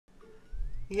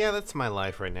Yeah, that's my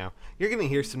life right now. You're gonna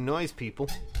hear some noise, people.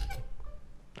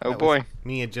 Oh That boy, was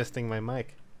me adjusting my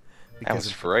mic. that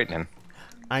was frightening.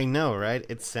 I know, right?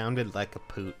 It sounded like a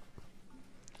poot.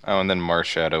 Oh, and then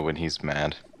Marshadow when he's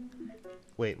mad.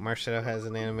 Wait, Marshadow has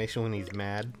an animation when he's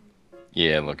mad?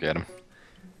 Yeah, look at him.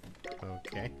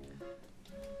 Okay.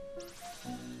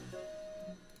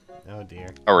 Oh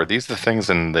dear. Oh, are these the things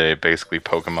and they basically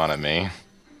Pokemon at me?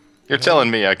 You're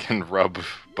telling me I can rub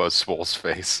Buzzwole's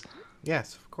face.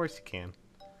 Yes, of course you can.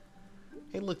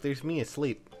 Hey look, there's me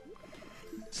asleep.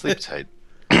 Sleep tight.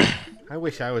 I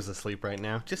wish I was asleep right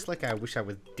now, just like I wish I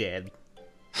was dead.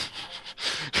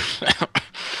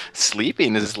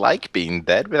 Sleeping is like being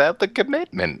dead without the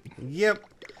commitment. Yep.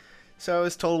 So I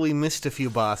was told we missed a few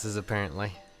bosses,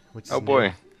 apparently. Which is Oh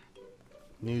boy.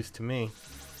 news to me.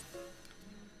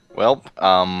 Well,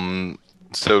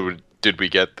 so did we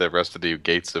get the rest of the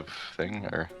gates of thing,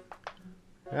 or?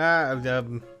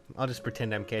 I'll just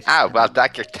pretend I'm catching. Oh, well,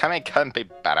 Dr. Timmy couldn't be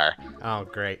better. Oh,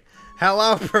 great.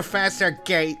 Hello, Professor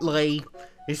Gately.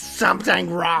 Is something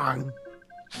wrong?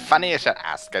 Funny you should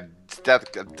ask. I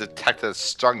detected a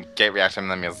strong gate reaction in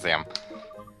the museum.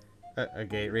 A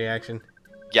gate reaction?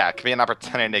 Yeah, it could be an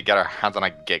opportunity to get our hands on a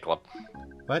gate club.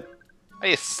 What? What do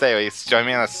you say? Will you join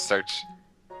me in a search?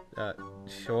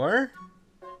 Sure?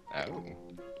 Oh.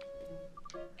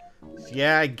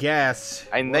 Yeah, I guess.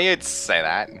 I knew you'd say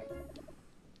that.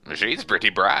 She's pretty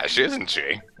brash, isn't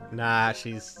she? Nah,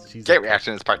 she's Gate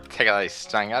reaction is particularly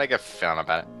strong. Got a good feeling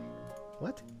about it.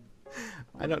 What?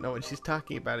 I don't know what she's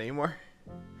talking about anymore.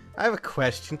 I have a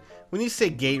question. When you say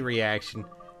gate reaction,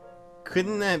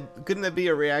 couldn't that be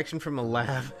a reaction from a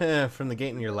lab, from the gate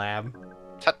in your lab?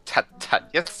 Tut tut tut.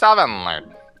 You still haven't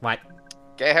learned. What?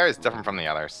 Gay hair is different from the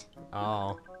others.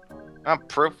 Oh. Well,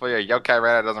 proof for your yokai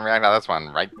radar doesn't react to this one,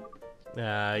 right?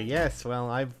 Yes. Well,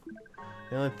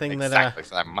 the only thing Exactly.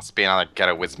 So that must be another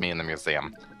ghetto with me in the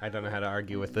museum. I don't know how to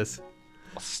argue with this.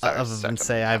 We'll start Other than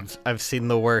say I've seen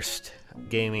the worst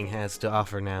gaming has to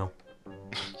offer now.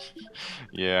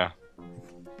 Yeah.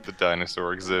 The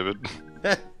dinosaur exhibit.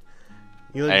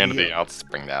 You look, And the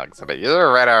Outspring exhibit. Use a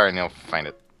radar and you'll find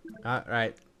it.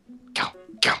 Alright. Go,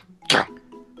 go, go.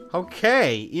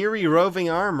 Okay, eerie roving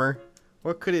armor.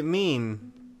 What could it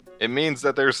mean? It means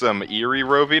that there's some eerie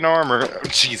roving armor. Oh,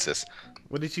 Jesus.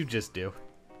 What did you just do?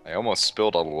 I almost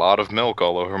spilled a lot of milk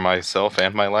all over myself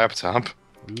and my laptop.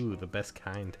 Ooh, the best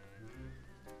kind.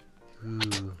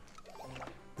 Ooh.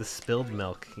 The spilled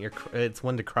milk. It's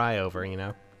one to cry over, you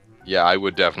know? Yeah, I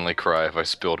would definitely cry if I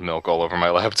spilled milk all over my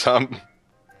laptop.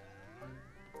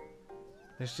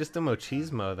 There's just a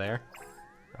Mochismo there.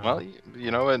 Well,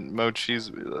 you know what, a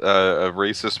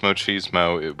racist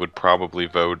Mochismo, it would probably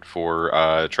vote for,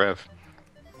 Trev.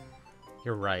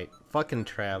 You're right. Fucking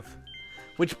Trev.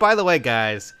 Which, by the way,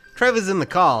 guys, Trev is in the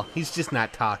call. He's just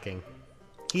not talking.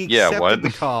 He accepted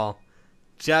the call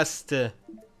just to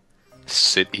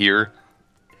sit here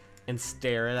and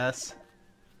stare at us.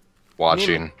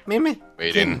 Watching.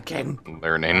 Waiting.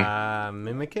 Learning.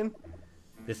 Mimicking?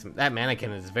 That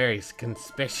mannequin is very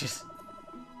conspicuous.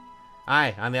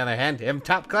 I, on the other hand, am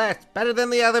top class, better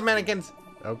than the other mannequins.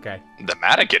 Okay. The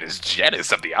mannequin is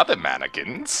jealous of the other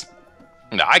mannequins.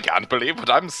 I can't believe what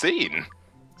I'm seeing.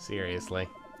 Seriously.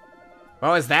 What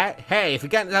was that? Hey, if you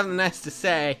got something nice to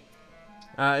say,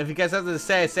 if you got something to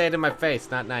say it in my face.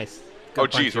 Not nice. Oh,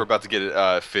 jeez, we're about to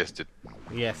get fisted.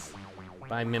 Yes,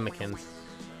 by mimikins.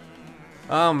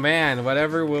 Oh man,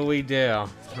 whatever will we do?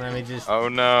 Let me just. Oh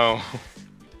no.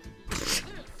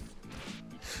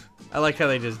 I like how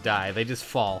they just die. They just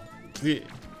fall.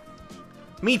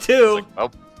 Me too. Like,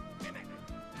 oh.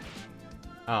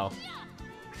 Oh.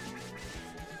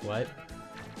 What?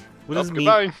 What Oh, does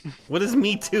goodbye. What does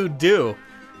Me Too do?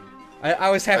 I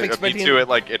was half expecting. Me Too, it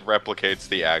replicates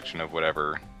the action of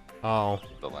whatever. Oh.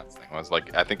 The last thing was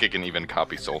like, I think it can even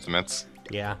copy Ultimates.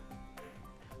 Yeah.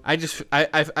 I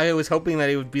was hoping that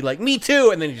it would be like Me Too,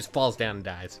 and then he just falls down and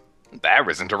dies. There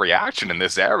isn't a reaction in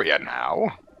this area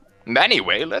now.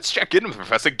 Anyway, let's check in with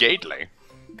Professor Gately.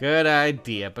 Good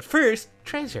idea, but first,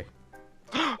 treasure.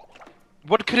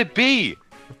 What could it be?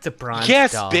 It's a bronze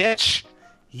Yes, doll. bitch.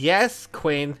 Yes,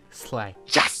 Queen Slay.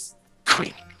 Yes,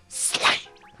 Queen Slay.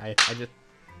 I just.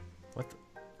 What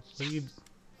are you?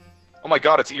 Oh my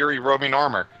god, it's eerie roaming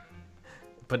armor.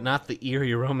 But not the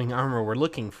eerie roaming armor we're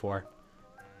looking for.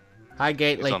 Hi,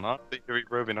 Gately. These are not the eerie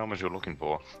roaming armors you're looking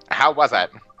for. How was it?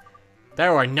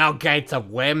 There were no gates of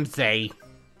whimsy.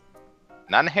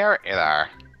 None here either.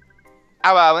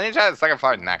 Oh well, we need to try the second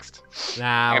floor next.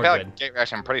 Nah, I we're feel good. like gate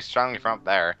reaction pretty strongly from up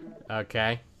there.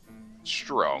 Okay.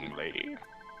 Strongly.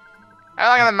 I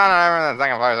like the mountain over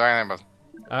the second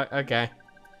floor. Okay.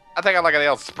 I think I like the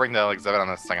old Springdale exhibit on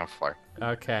the second floor.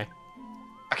 Okay.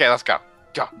 Okay, let's go.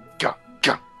 Go, go,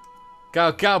 go.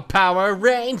 Go, go, Power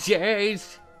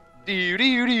Rangers!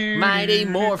 Mighty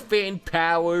Morphin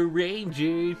Power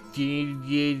Rangers!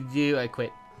 I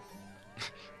quit.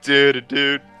 Do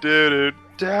you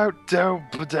Do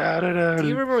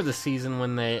you remember the season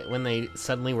when they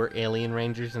suddenly were alien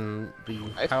rangers and the...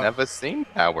 I've never seen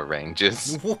Power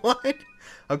Rangers. What?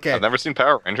 Okay. I've never seen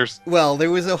Power Rangers. Well, there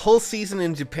was a whole season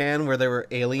in Japan where there were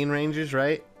alien rangers,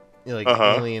 right? Like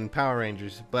alien Power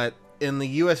Rangers. But in the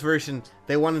US version,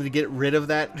 they wanted to get rid of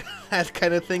that that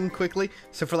kind of thing quickly.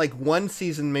 So for like one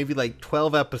season, maybe like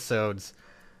 12 episodes,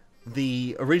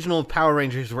 the original Power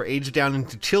Rangers were aged down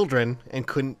into children and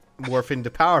couldn't morph into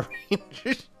Power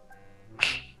Rangers.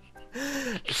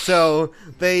 So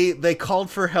they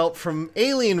called for help from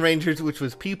Alien Rangers, which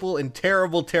was people in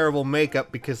terrible, terrible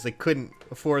makeup because they couldn't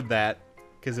afford that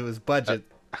because it was budget.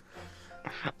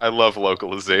 I love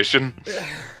localization.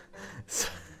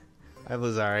 I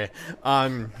was Aria.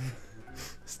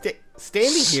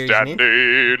 Standing here,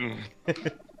 Standing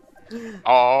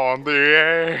on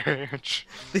the edge.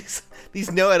 These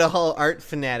know-it-all art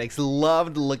fanatics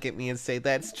love to look at me and say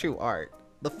that's true art.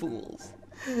 The fools.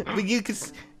 But you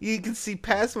can see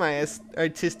past my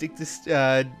artistic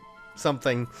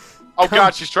something. Oh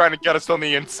God, she's trying to get us on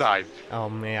the inside. Oh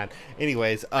man.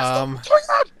 Anyways,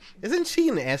 isn't she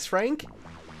an S rank?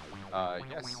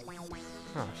 Yes.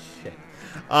 Oh shit.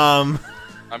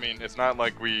 I mean, it's not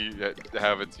like we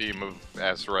have a team of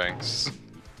S ranks.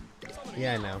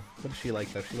 Yeah, I know. What does she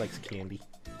like though? She likes candy.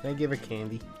 Can I give her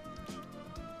candy?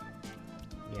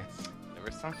 Yes. There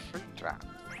was some fruit drop.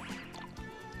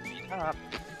 Eat up.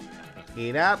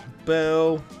 Eat up,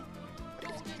 boo.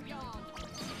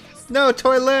 No,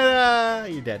 toilet!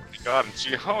 You're dead. God, and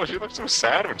she looked so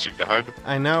sad when she died.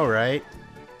 I know, right?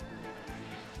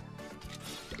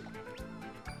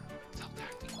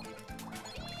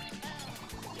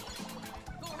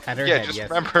 Pat her Yeah, head, just yes.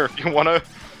 remember, if you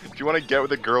wanna get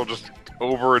with a girl, just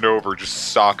over and over, just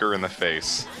sock her in the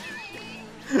face.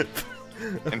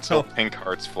 Until pink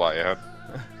hearts fly out.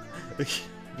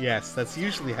 Yes, that's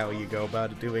usually how you go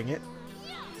about doing it.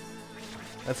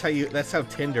 That's how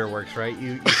Tinder works, right?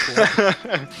 You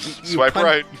Swipe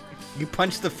right. You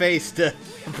punch the face to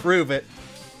prove it.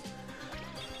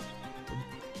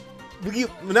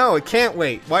 No, it can't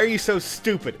wait. Why are you so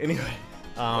stupid? Anyway.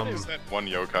 What is that one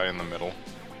yokai in the middle?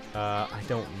 I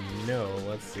don't know.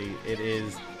 Let's see. It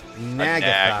is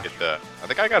Nagatha. Nagatha. I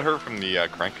think I got her from the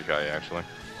Cranky guy, actually.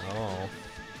 Oh.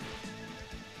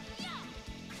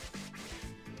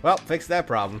 Well, fix that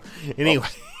problem. Anyway.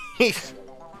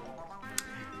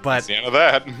 But that's the end of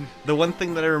that. The one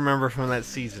thing that I remember from that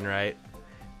season, right,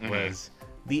 was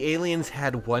the aliens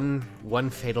had one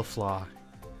fatal flaw.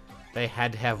 They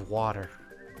had to have water,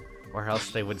 or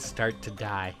else they would start to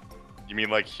die. You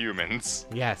mean like humans?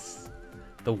 Yes.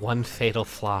 The one fatal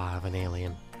flaw of an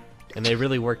alien. And they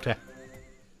really worked out.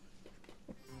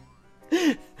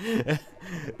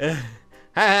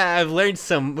 I've learned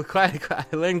I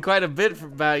learned quite a bit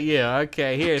about you.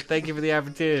 Okay, here, thank you for the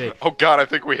opportunity. Oh God, I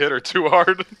think we hit her too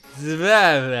hard.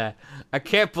 I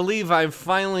can't believe I'm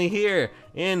finally here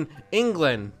in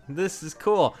England. This is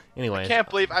cool. Anyway. I can't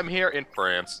believe I'm here in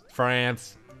France.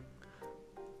 France.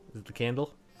 Is it the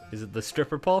candle? Is it the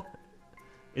stripper pole?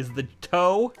 Is it the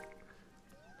toe?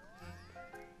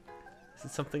 Is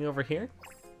it something over here?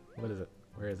 What is it?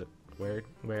 Where is it?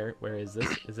 Where is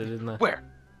this? Is it in the... Where?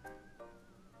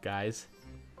 Guys,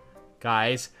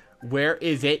 where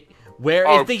is it?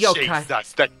 Where is the yokai?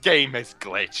 Jesus, the game is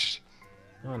glitched.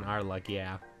 On our luck,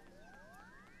 yeah.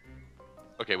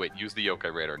 Okay, wait, use the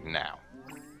yokai radar now.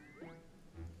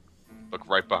 Look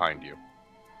right behind you.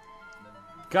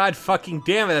 God fucking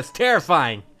damn it, that's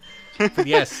terrifying. But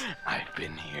yes. I've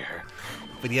been here.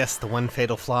 But yes, the one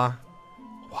fatal flaw.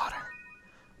 Water.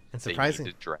 And surprising.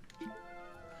 They need to drink.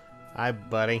 Hi,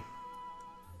 buddy.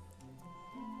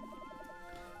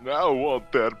 I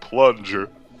want that plunger.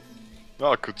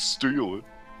 I could steal it.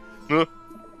 Huh?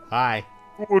 Hi.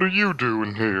 What are you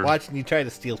doing here? Watching you try to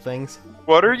steal things.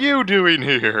 What are you doing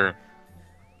here?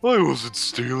 I wasn't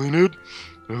stealing it.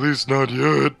 At least not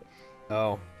yet.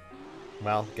 Oh.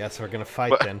 Well, guess we're gonna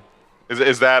fight then.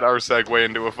 Is that our segue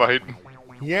into a fight?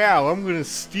 Yeah, well, I'm gonna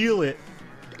steal it.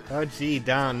 Oh gee,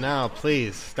 Don, no,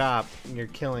 please, stop. You're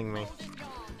killing me.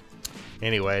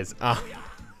 Anyways,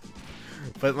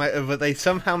 but they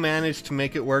somehow managed to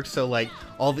make it work so, like,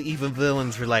 all the evil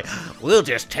villains were like, we'll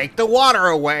just take the water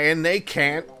away and they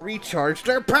can't recharge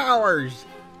their powers!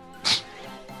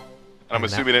 I'm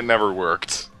assuming it never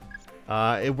worked.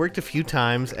 It worked a few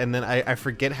times, and then I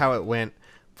forget how it went,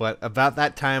 but about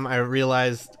that time I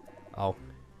realized Oh.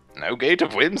 No gate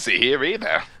of whimsy here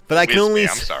either. But I can only...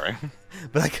 I'm sorry.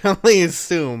 But I can only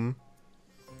assume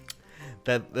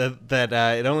that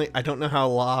it only... I don't know how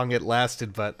long it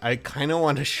lasted, but I kind of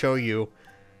want to show you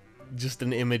just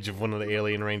an image of one of the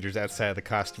alien rangers outside of the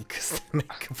costume, because the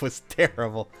makeup was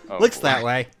terrible. Oh, Looks boy. that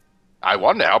way. I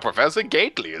wonder how Professor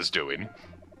Gately is doing.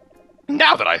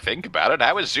 Now that I think about it,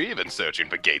 how is she even searching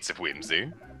for gates of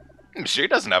whimsy? She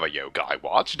doesn't have a yokai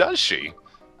watch, does she?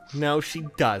 No, she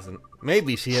doesn't.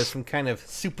 Maybe she has some kind of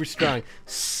super strong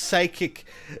psychic...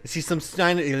 She's some...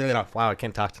 Wow, I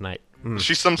can't talk tonight.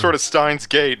 She's some sort of Steins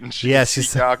Gate, and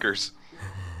she's Yockers.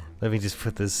 Let me just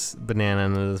put this banana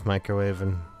into this microwave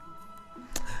and...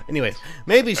 Anyways,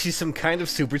 maybe she's some kind of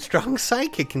super strong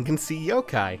psychic and can see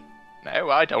yokai.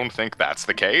 No, I don't think that's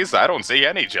the case. I don't see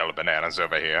any jello bananas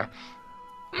over here.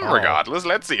 Regardless,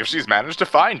 let's see if she's managed to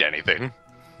find anything.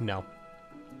 No.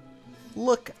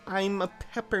 Look, I'm a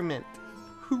peppermint.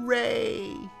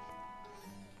 Hooray!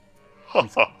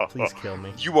 Please kill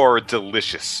me. You are a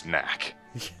delicious snack.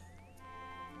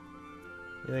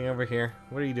 Anything over here?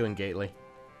 What are you doing, Gately?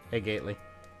 Hey, Gately.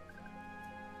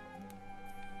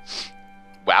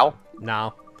 Well?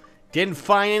 No. Didn't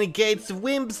find any gates of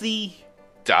whimsy.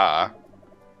 Duh.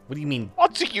 What do you mean?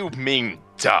 What do you mean,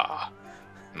 duh?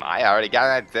 I already got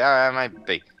that there, might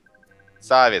be. It's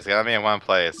obvious, it's gonna be in one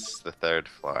place, the 3rd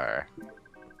floor.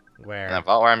 Where? And the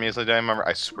vault where I'm usually doing, remember?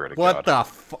 I swear to God. What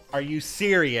the are you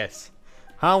serious?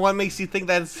 Huh? What makes you think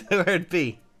that's where it'd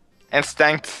be?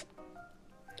 Instinct.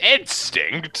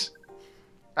 Instinct?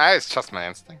 It's just my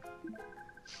instinct.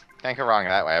 Can't go wrong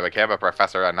that way. I became a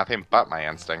professor on nothing but my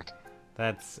instinct.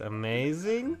 That's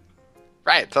amazing.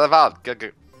 Right, to the vault.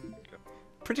 Good.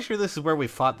 Pretty sure this is where we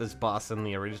fought this boss in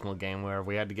the original game, where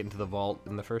we had to get into the vault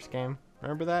in the first game.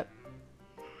 Remember that?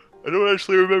 I don't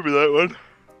actually remember that one.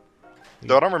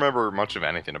 Though I don't remember much of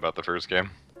anything about the first game.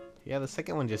 Yeah, the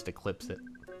second one just eclipsed it.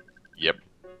 Yep.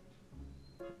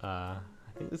 I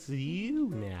think this is you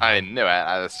now. I knew it.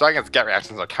 The strongest gut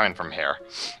reactions are coming from here.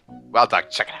 Well done.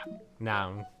 Check it out.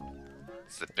 No.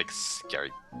 It's a big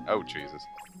scary... Oh, Jesus.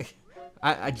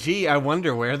 Gee, I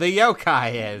wonder where the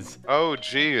yokai is. Oh,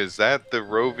 gee, is that the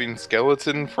roving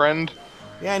skeleton friend?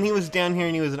 Yeah, and he was down here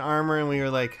and he was in armor and we were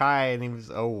like, hi, and he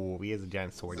was, oh, he has a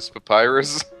giant sword. This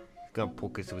papyrus? He's gonna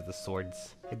poke us with the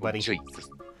swords. Hey, buddy. Oh, Jesus.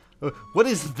 What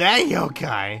is that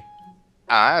yokai?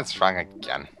 It's wrong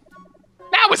again.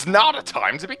 Now is not a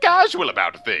time to be casual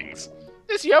about things.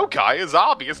 This yokai is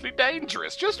obviously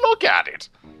dangerous. Just look at it.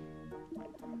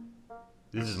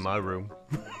 This is my room.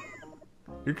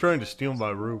 You're trying to steal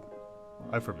my room.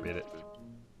 I forbid it.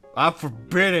 I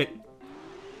forbid it.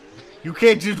 You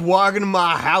can't just walk into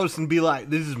my house and be like,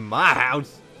 this is my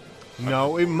house.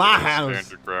 No, in my house. Stand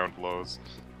your ground laws.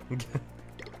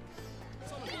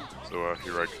 So,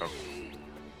 here I come.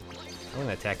 I'm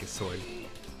gonna attack his sword.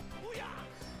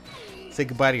 Say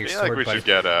goodbye to your I feel sword, like we buddy.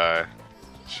 should get,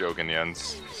 Shogun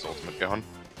Yen's ultimate going.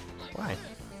 Why?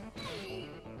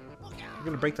 You're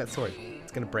gonna break that sword.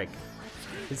 It's gonna break.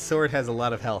 His sword has a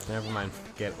lot of health. Never mind,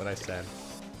 forget what I said.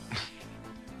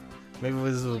 Maybe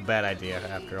this was a bad idea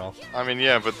after all. I mean,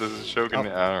 yeah, but this is Shogun...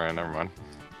 Alright, never mind.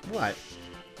 What?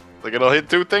 Like, it'll hit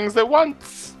 2 things at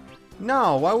once!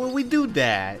 No, why would we do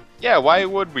that? Yeah, why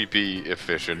would we be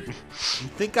efficient? You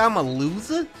think I'm a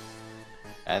loser?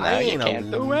 And I now you ain't a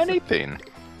can't do loser. anything.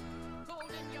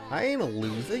 I ain't a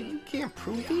loser. You can't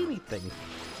prove anything.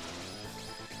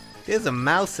 There's a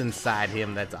mouse inside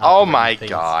him that's Oh operating my things.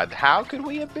 God, how could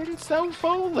we have been so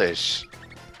foolish?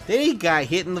 Then he got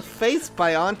hit in the face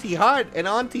by Auntie Hart, and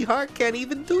Auntie Hart can't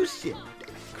even do shit.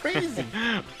 Crazy.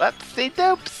 Let's see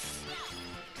dupes.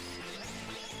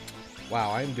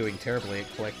 Wow, I'm doing terribly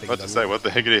at collecting What to them. say, what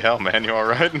the higgity hell, man, you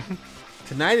alright?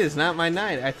 Tonight is not my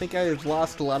night. I think I've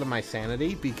lost a lot of my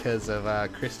sanity because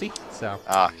of Christy, so...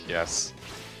 Ah, yes.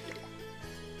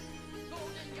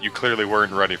 You clearly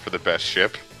weren't ready for the best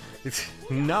ship.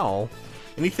 No.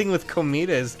 Anything with Komita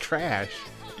is trash.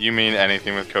 You mean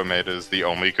anything with Kometa is the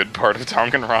only good part of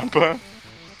Danganronpa?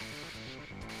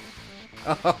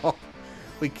 Oh,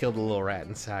 we killed a little rat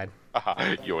inside.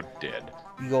 Haha, you're dead.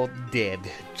 You're dead.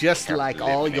 Just Can't like live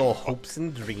all your anymore. hopes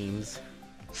and dreams.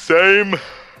 Same!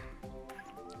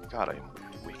 God,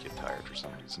 I'm wicked tired for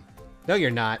some reason. No, you're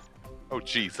not. Oh,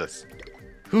 Jesus.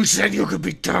 Who said you could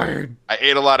be tired? I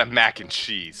ate a lot of mac and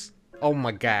cheese. Oh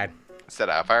my god. Set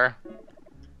up her.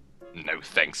 No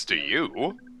thanks to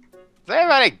you. Does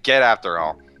anybody get after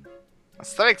all? I'm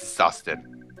so exhausted.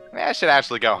 Maybe I should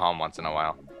actually go home once in a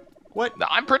while. What? Now,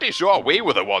 I'm pretty sure we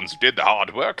were the ones who did the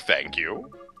hard work, thank you.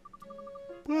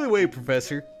 By the way,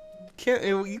 Professor,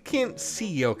 you can't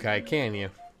see yokai, can you?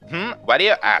 Why do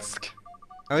you ask?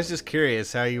 I was just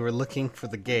curious how you were looking for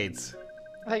the gates.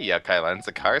 Hey, Yokai lens,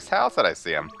 a car's house that I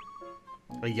see him.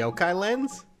 A yokai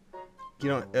lens? You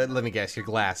don't. Let me guess. Your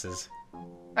glasses.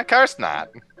 Of course not.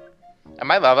 At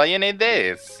my level, you need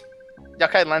these.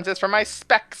 Yokai lenses for my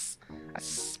specs. A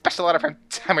special order from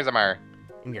Timmersamer.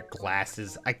 And your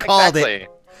glasses. I called Exactly. it.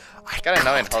 It's kind of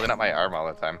annoying holding up my arm all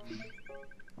the time.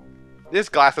 These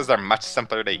glasses are much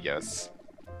simpler to use.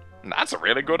 That's a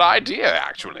really good idea,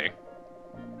 actually.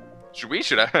 Should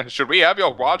we have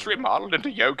your watch remodeled into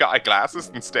yokai glasses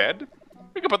instead?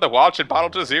 We could put the watch and bottle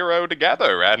to 0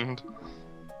 together and...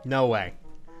 No way.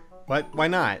 What? Why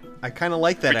not? I kind of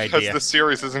like that idea. Because the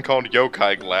series isn't called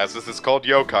Yokai Glasses, it's called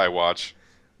Yokai Watch.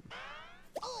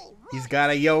 He's got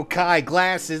a yokai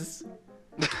glasses.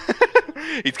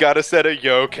 He's got a set of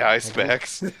yokai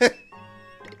specs.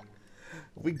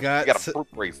 We got. He's got a fruit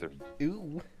razor.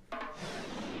 Ooh.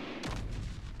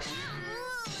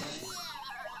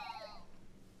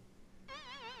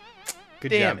 Good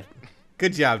Damn job. it.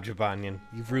 Good job, Jabanian.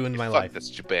 You've ruined my life. Fuck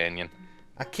this Jabanian.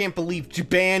 I can't believe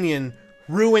Jabanian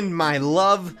ruined my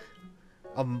love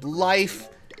of life.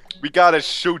 We gotta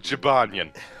shoot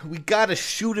Jabanian. We gotta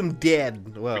shoot him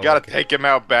dead. Whoa, We gotta okay. take him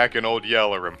out back and old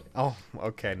yeller him. Oh,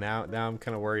 okay. Now I'm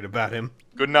kind of worried about him.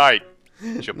 Good night,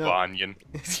 Jabanian.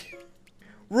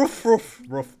 Roof, roof,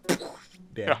 roof.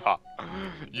 Dead.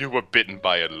 You were bitten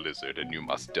by a lizard and you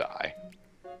must die.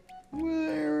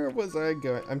 Where was I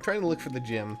going? I'm trying to look for the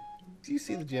gym. Do you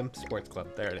see the gym? Sports club.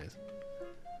 There it is.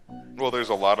 Well, there's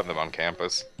a lot of them on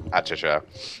campus. Achacha.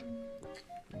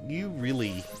 You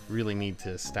really, really need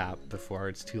to stop before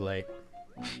it's too late.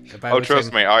 Oh,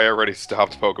 trust me, I already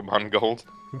stopped Pokemon Gold.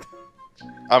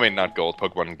 I mean, not Gold,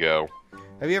 Pokemon Go.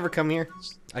 Have you ever come here?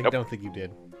 I Nope. don't think you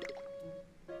did.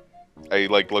 I,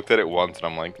 like, looked at it once and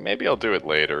I'm like, maybe I'll do it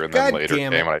later, and then God later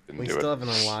damn came it. and I didn't We do still it.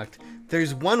 haven't unlocked.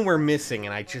 There's one we're missing,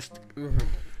 and I just...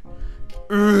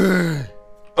 Ugh!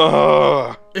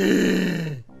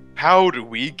 How do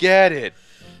we get it?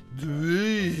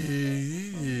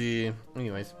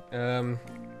 Anyways, do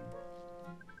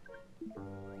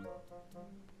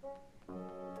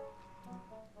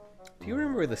you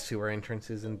remember where the sewer entrance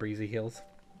is in Breezy Hills?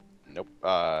 Nope.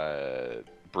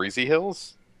 Breezy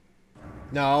Hills?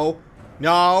 No!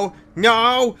 No!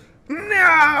 No!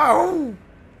 No!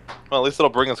 Well, at least it'll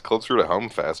bring us closer to home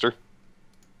faster.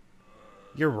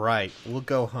 You're right. We'll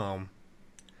go home.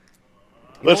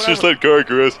 Let's just let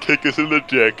Gargaras kick us in the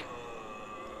dick.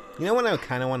 You know what I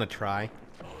kind of want to try?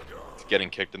 It's getting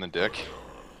kicked in the dick.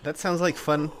 That sounds like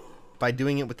fun by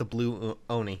doing it with the blue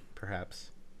Oni,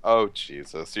 perhaps. Oh,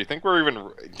 Jesus. Do you think we're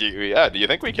even... do you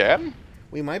think we can?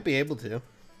 We might be able to.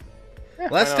 Yeah,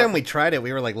 Last why time not? we tried it,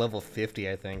 we were like level 50,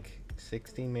 I think.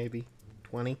 60, maybe?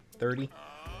 20? 30?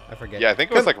 I forget. Yeah, I think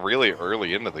it was like really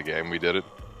early into the game we did it.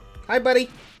 Hi, buddy.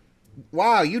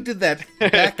 Wow, you did that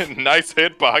back... Nice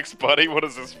hitbox, buddy. What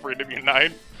is this, Freedom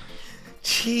Unite?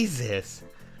 Jesus.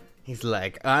 He's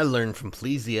like, I learned from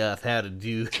Plesioth how to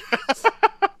do...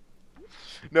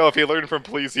 No, if he learned from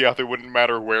Plesioth, it wouldn't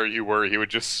matter where you were. He would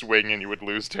just swing and you would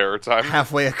lose terror time.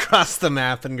 halfway across the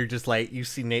map, and you're just like, you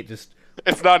see Nate just...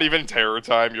 It's not even terror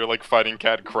time. You're like fighting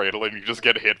Cat Cradle and you just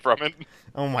get hit from it.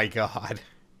 Oh my god.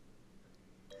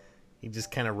 He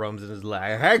just kind of roams in his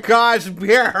life. Hey guys, I'm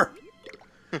here!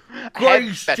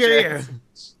 Great stare!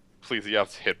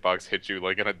 Plesioth's hitbox hit you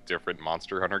like in a different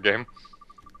Monster Hunter game.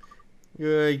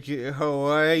 You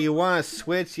want to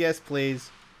switch? Yes, please.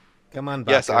 Come on,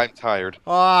 Baku. Yes, I'm tired.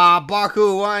 Ah,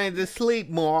 Baku wanted to sleep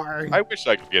more. I wish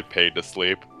I could get paid to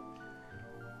sleep.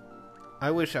 I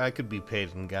wish I could be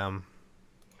paid in gum.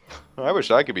 I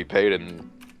wish I could be paid in...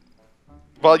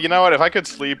 Well, you know what? If I could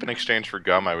sleep in exchange for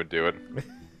gum, I would do it.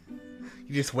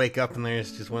 You just wake up and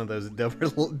there's just one of those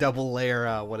double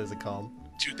layer, what is it called?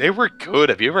 Dude, they were good.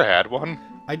 Have you ever had one?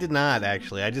 I did not,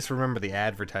 actually. I just remember the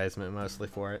advertisement mostly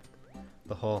for it.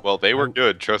 The whole... Well, they were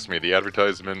good. Trust me, the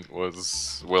advertisement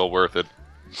was well worth it.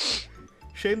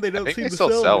 Shame they don't I think seem they to still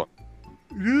sell sell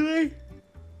it. Do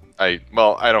they?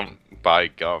 Well, I don't buy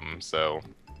gum, so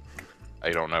I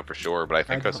don't know for sure, but I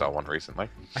think I saw one recently.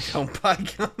 I don't buy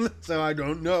gum, so I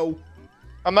don't know.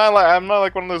 I'm not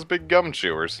like one of those big gum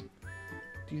chewers.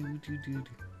 Do.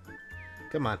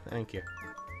 Come on, thank you.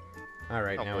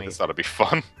 Alright, Oh, now boy, we... this ought to be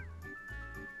fun.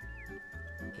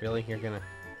 Really? You're gonna...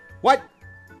 What?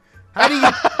 How do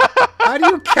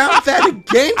you count that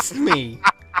against me?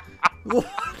 What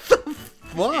the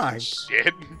fuck?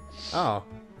 Shit. Oh.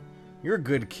 You're a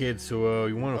good kid, so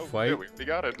you wanna fight? Yeah, we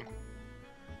got it.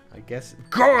 I guess...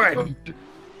 Good!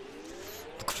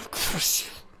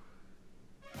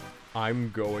 I'm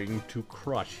going to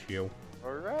crush you.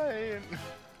 Alright.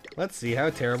 Let's see how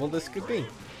terrible this could be.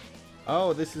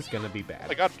 Oh, this is gonna be Oh bad.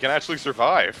 my god, we can actually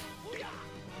survive.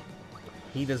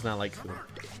 He does not like food.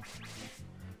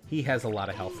 He has a lot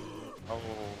of health. Oh.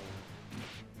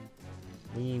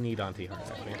 We need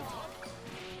anti-heart out here.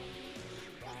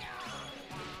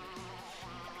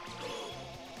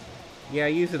 Yeah,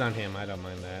 use it on him. I don't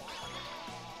mind that.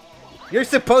 You're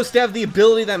supposed to have the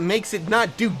ability that makes it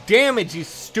not do damage, you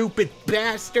stupid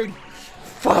bastard!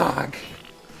 Fuck!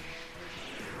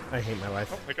 I hate my life.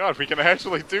 Oh my god, we can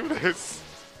actually do this.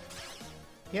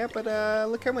 Yeah, but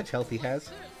look how much health he has.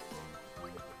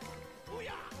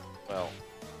 Well,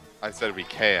 I said we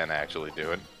can actually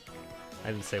do it. I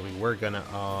didn't say we were gonna.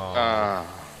 Oh,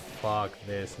 fuck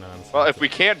this nonsense. Well, if we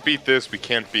can't beat this, we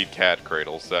can't beat Cat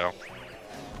Cradle, so.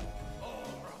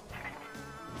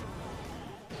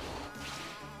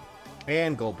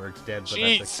 And Goldberg's dead, but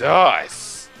Jesus!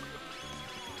 that's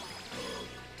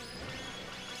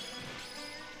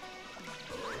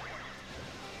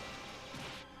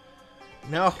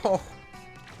no!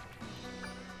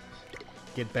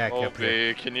 Get back up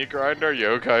here. Can you grind our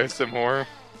yokai some more?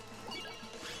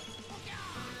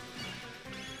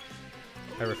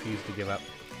 I refuse to give up.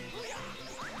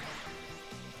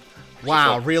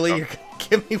 Wow, really? You're gonna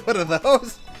give me one of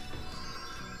those?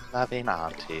 Loving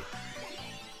auntie.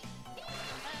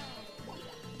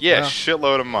 Yeah, Well.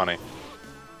 shitload of money.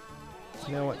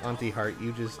 You know what, Auntie Heart,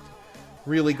 you just...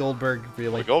 Really, Goldberg?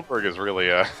 Really? Well, Goldberg is really,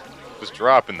 just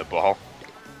dropping the ball.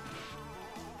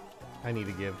 I need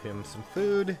to give him some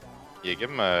food. Yeah,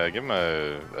 give him a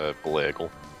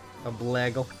bliggle. A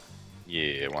blaggle.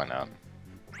 Yeah, why not?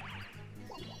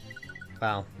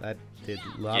 Wow, that did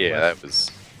a lot Yeah, less. that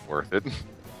was worth it.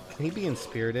 Can he be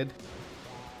inspirited?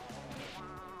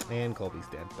 And Colby's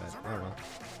dead, but oh well.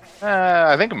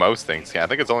 I think most things can. I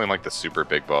think it's only like the super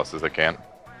big bosses that can't.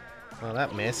 Well,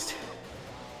 that missed.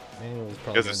 Manuel's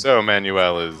probably Because if so,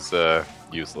 Manuel is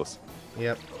useless.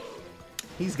 Yep.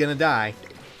 He's gonna die.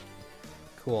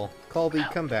 Cool. Colby,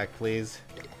 come back, please.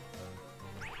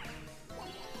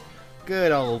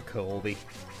 Good old Colby.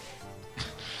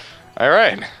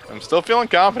 Alright, I'm still feeling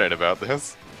confident about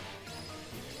this.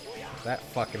 That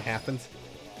fucking happens.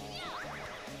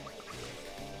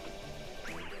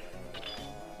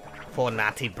 For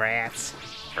naughty brats.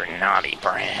 For naughty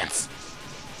brats.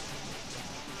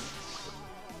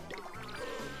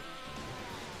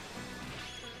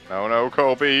 No,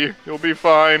 Colby, you'll be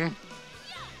fine.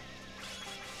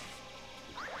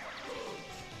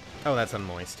 Oh, that's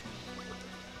unmoist.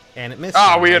 And it missed.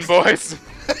 Ah, we in, unmoist. boys.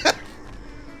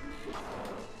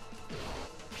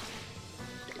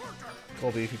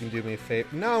 Colby, if you can do me a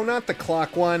favor. No, not the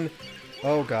clock one.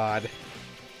 Oh, God.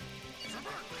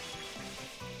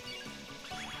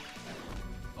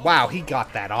 Wow, he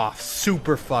got that off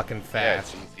super fucking Yeah,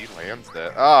 fast. geez, he lands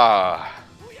that. Ah.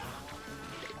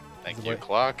 Thank you, What?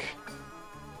 clock.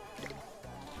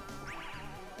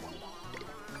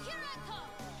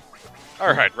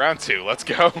 Alright, round 2, let's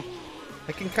go.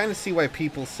 I can kind of see why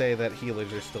people say that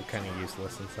healers are still kind of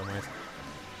useless in some ways.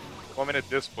 Well, I mean, at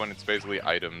this point, it's basically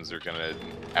items are gonna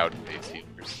outpace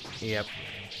healers. Yep.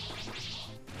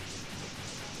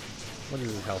 What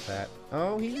is his health at?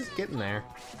 Oh, he's getting there.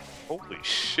 Holy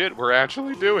shit, we're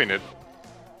actually doing it.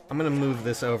 I'm gonna move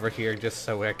this over here just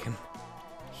so I can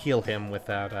heal him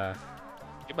without,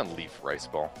 Give him a leaf rice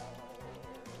ball.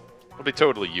 It'll be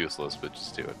totally useless, but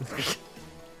just do it.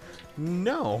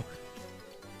 No!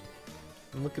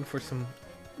 I'm looking for some...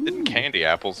 Didn't candy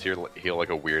apples heal like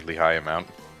a weirdly high amount?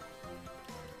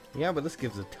 Yeah, but this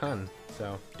gives a ton,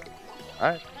 so...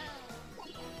 Alright.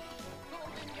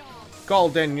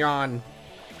 Golden Yawn!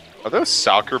 Are those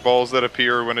soccer balls that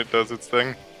appear when it does its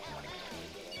thing?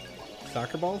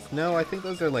 Soccer balls? No, I think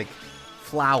those are like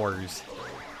flowers.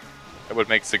 That would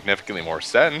make significantly more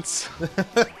sense.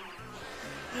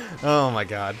 Oh my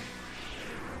god.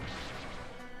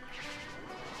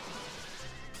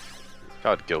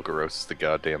 God, Gilgaros is the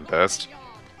goddamn best.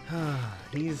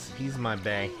 he's my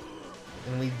bae.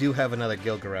 And we do have another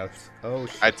Gilgaroth. Oh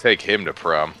shit. I'd take him to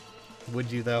prom.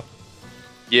 Would you though?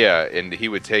 Yeah, and he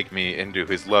would take me into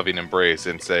his loving embrace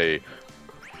and say,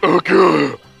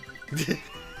 "Okay."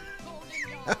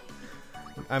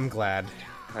 I'm glad.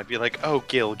 I'd be like, "Oh,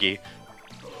 Gilgy."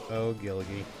 Oh,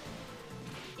 Gilgy.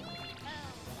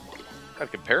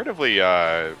 God, comparatively,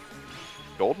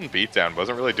 Golden Beatdown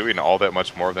wasn't really doing all that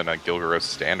much more than a Gilgaros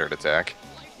standard attack.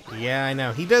 Yeah, I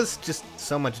know. He does just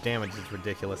so much damage, it's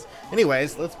ridiculous.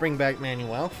 Anyways, let's bring back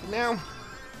Manuel for now.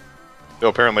 Though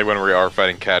apparently when we are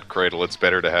fighting Cat Cradle, it's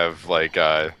better to have, like,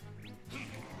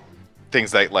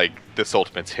 things that, like, this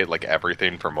ultimate's hit, like,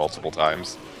 everything for multiple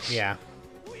times. Yeah.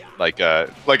 Like,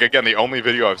 again, the only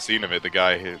video I've seen of it, the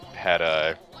guy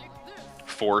had,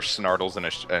 4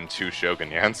 Snartles and 2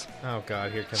 Shogun Yans. Oh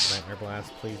god, here comes Nightmare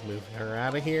Blast. Please move her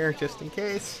out of here, just in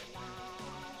case.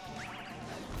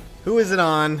 Who is it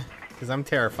on? Because I'm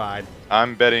terrified.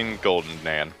 I'm betting Golden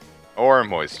Nan. Or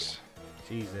Moist.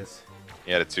 Jesus.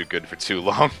 He had it too good for too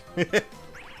long.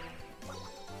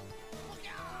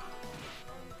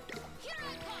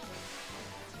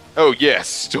 Oh yes,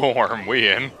 Storm, we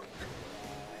in.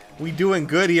 We doing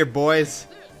good here, boys.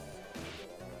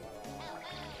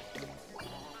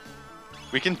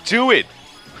 We can do it!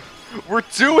 We're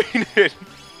doing it!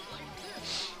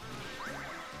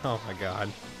 Oh my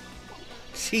god.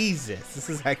 Jesus, this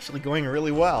is actually going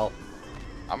really well.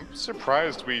 I'm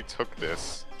surprised we took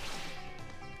this.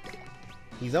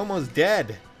 He's almost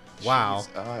dead. Wow.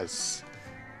 Us.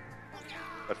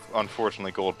 But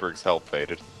unfortunately, Goldberg's health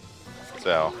faded.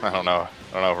 So, I don't know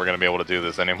if we're gonna be able to do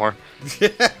this anymore.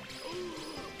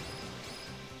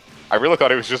 I really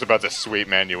thought he was just about to sweep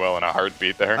Manuel in a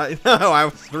heartbeat there. I know, I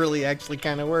was really actually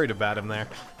kind of worried about him there.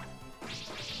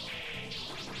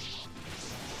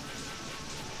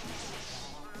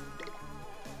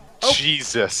 Oh.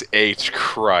 Jesus H.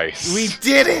 Christ. We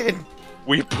did it!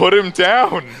 We put him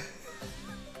down!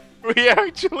 We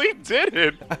actually did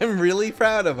it! I'm really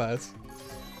proud of us.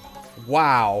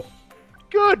 Wow.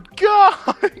 Good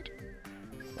God!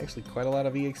 Actually, quite a lot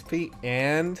of EXP.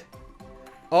 And...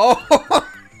 Oh!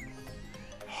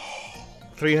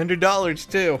 $300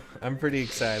 too. I'm pretty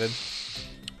excited.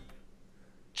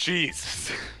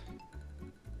 Jesus.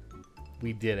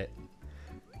 We did it.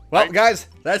 Well, guys,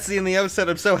 that's the end of the episode.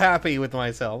 I'm so happy with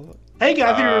myself. Hey,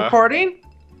 guys, are you recording?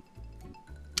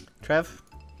 Trev,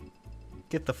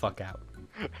 get the fuck out.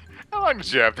 How long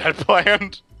did you have that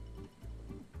planned?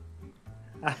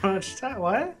 How much time?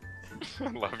 What? I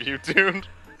love you, dude.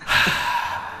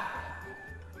 I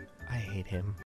hate him.